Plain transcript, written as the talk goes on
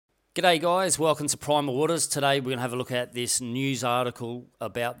G'day guys, welcome to Primal Waters. Today we're going to have a look at this news article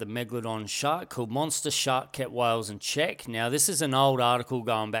about the Megalodon shark called Monster Shark Kept Whales in Check. Now this is an old article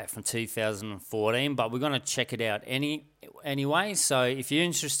going back from 2014, but we're going to check it out anyway. So if you're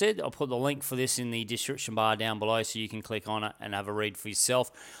interested, I'll put the link for this in the description bar down below so you can click on it and have a read for yourself.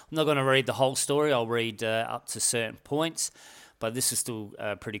 I'm not going to read the whole story, I'll read up to certain points. But this is still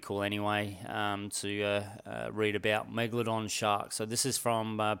pretty cool anyway to read about Megalodon sharks. So this is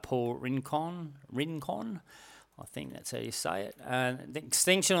from Paul Rincon, I think that's how you say it. The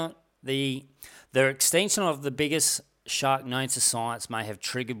extinction of the biggest shark known to science may have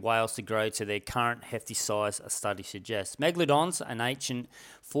triggered whales to grow to their current hefty size, a study suggests. Megalodons, an ancient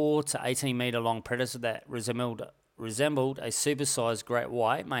 4 to 18 metre long predator that resembled a supersized great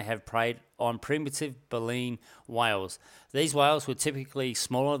white, may have preyed on primitive baleen whales. These whales were typically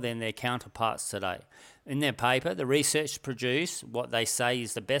smaller than their counterparts today. In their paper, the researchers produced what they say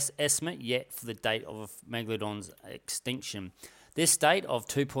is the best estimate yet for the date of Megalodon's extinction. This date of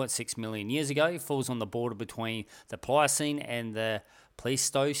 2.6 million years ago falls on the border between the Pliocene and the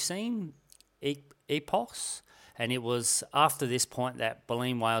Pleistocene epochs, and it was after this point that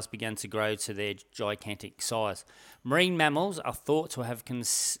baleen whales began to grow to their gigantic size. Marine mammals are thought to have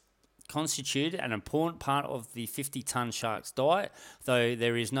constituted an important part of the 50-ton shark's diet, though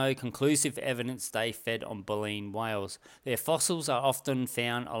there is no conclusive evidence they fed on baleen whales. Their fossils are often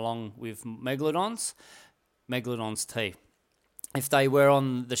found along with megalodon's teeth. If they were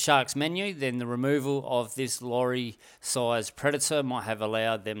on the shark's menu, then the removal of this lorry-sized predator might have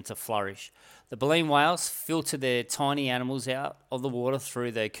allowed them to flourish. The baleen whales filter their tiny animals out of the water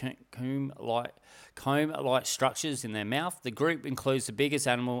through their comb-like structures in their mouth. The group includes the biggest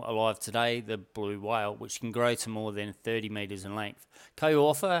animal alive today, the blue whale, which can grow to more than 30 metres in length.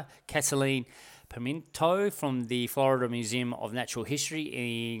 Co-author Kathleen Pimento from the Florida Museum of Natural History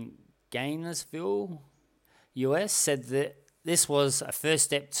in Gainesville, US, said that this was a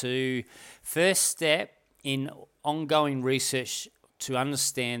first step in ongoing research to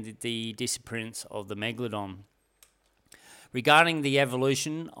understand the disappearance of the megalodon. Regarding the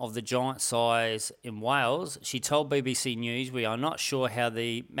evolution of the giant size in whales, she told BBC News, "We are not sure how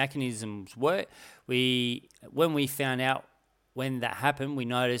the mechanisms work. When we found out when that happened, we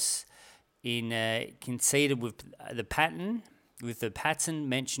noticed coincided with the pattern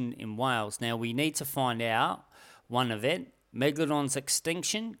mentioned in whales. Now we need to find out one event. Megalodon's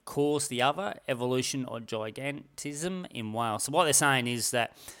extinction caused the other, evolution or gigantism in whales." So what they're saying is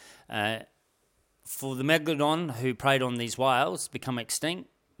that for the megalodon who preyed on these whales become extinct,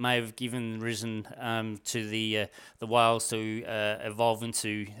 may have given reason to the whales to evolve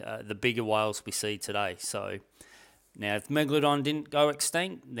into the bigger whales we see today. So now if Megalodon didn't go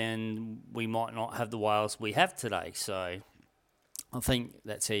extinct, then we might not have the whales we have today. So I think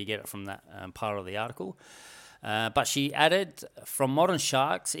that's how you get it from that part of the article. But she added, from modern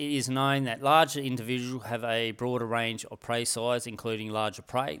sharks, it is known that larger individuals have a broader range of prey size, including larger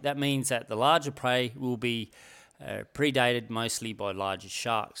prey. That means that the larger prey will be predated mostly by larger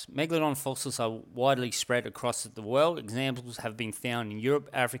sharks. Megalodon fossils are widely spread across the world. Examples have been found in Europe,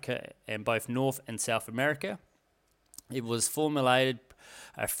 Africa, and both North and South America. It was a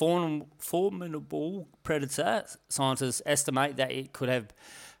formidable predator. Scientists estimate that it could have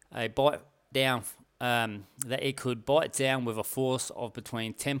it could bite down with a force of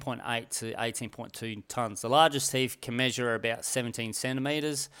between 10.8 to 18.2 tons. The largest teeth can measure about 17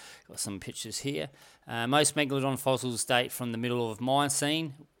 centimeters. Got some pictures here. Most megalodon fossils date from the middle of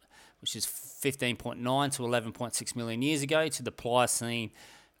Miocene, which is 15.9 to 11.6 million years ago, to the Pliocene,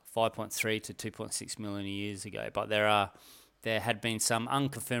 5.3 to 2.6 million years ago. But there had been some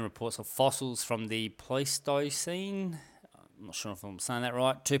unconfirmed reports of fossils from the Pleistocene. I'm not sure if I'm saying that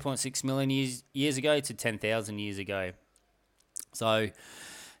right, 2.6 million years ago to 10,000 years ago. So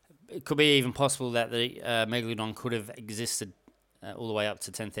it could be even possible that the Megalodon could have existed all the way up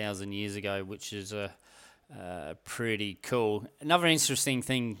to 10,000 years ago, which is pretty cool. Another interesting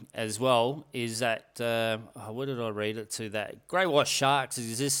thing as well is that, where did I read it to, that great white sharks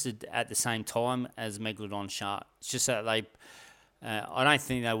existed at the same time as Megalodon sharks. It's just that I don't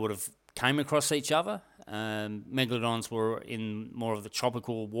think they would have came across each other. Megalodons were in more of the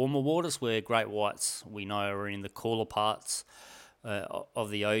tropical, warmer waters, where great whites, we know, are in the cooler parts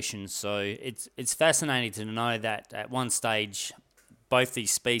of the ocean. So it's fascinating to know that at one stage both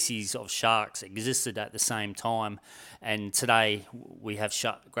these species of sharks existed at the same time, and today we have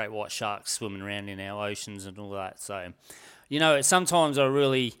great white sharks swimming around in our oceans and all that. So, sometimes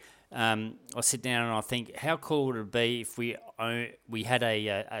I sit down and I think, how cool would it be if we had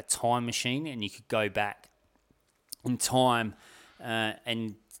a time machine and you could go back in time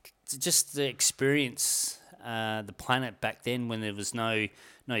and just to experience the planet back then when there was no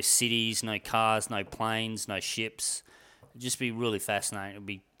cities, no cars, no planes, no ships. It'd just be really fascinating. It'd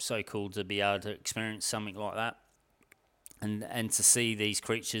be so cool to be able to experience something like that, and to see these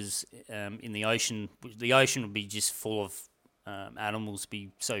creatures in the ocean. The ocean would be just full of animals.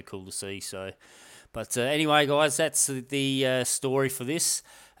 Be so cool to see. So, but anyway, guys, that's the story for this.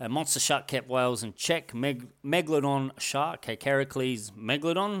 Monster shark kept whales in check. Megalodon shark, Heracles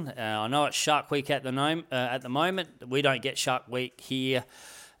megalodon. I know it's Shark Week at the moment. We don't get Shark Week here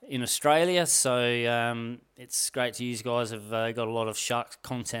in Australia, so it's great to use. Guys have got a lot of shark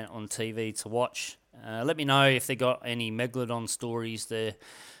content on TV to watch. Let me know if they got any megalodon stories they're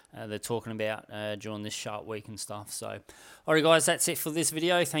talking about during this Shark Week and stuff. So, alright guys, that's it for this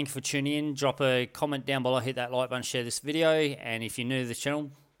video. Thank you for tuning in. Drop a comment down below, hit that like button, share this video, and if you're new to the channel,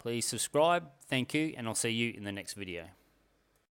 please subscribe. Thank you, and I'll see you in the next video.